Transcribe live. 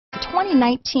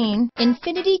2019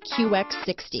 INFINITI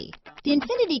QX60. The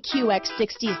INFINITI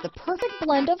QX60 is the perfect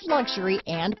blend of luxury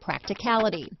and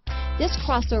practicality. This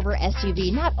crossover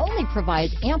SUV not only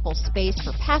provides ample space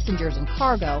for passengers and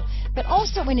cargo, but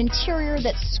also an interior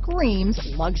that screams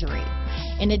luxury.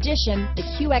 In addition, the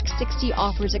QX60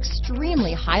 offers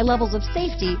extremely high levels of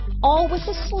safety, all with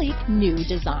a sleek new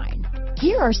design.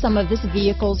 Here are some of this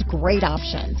vehicle's great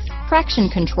options: traction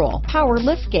control, power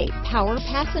liftgate, power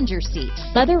passenger seat,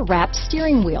 leather-wrapped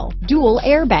steering wheel, dual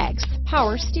airbags,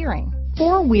 power steering,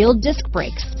 four-wheel disc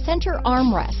brakes, center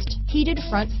armrest, heated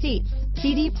front seats,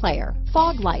 CD player,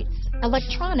 fog lights,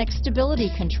 electronic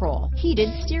stability control, heated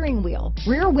steering wheel,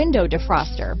 rear window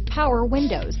defroster, power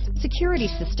windows, security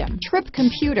system, trip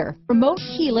computer, remote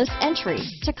keyless entry,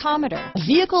 tachometer. A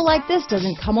vehicle like this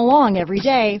doesn't come along every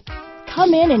day.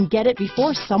 Come in and get it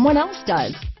before someone else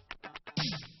does.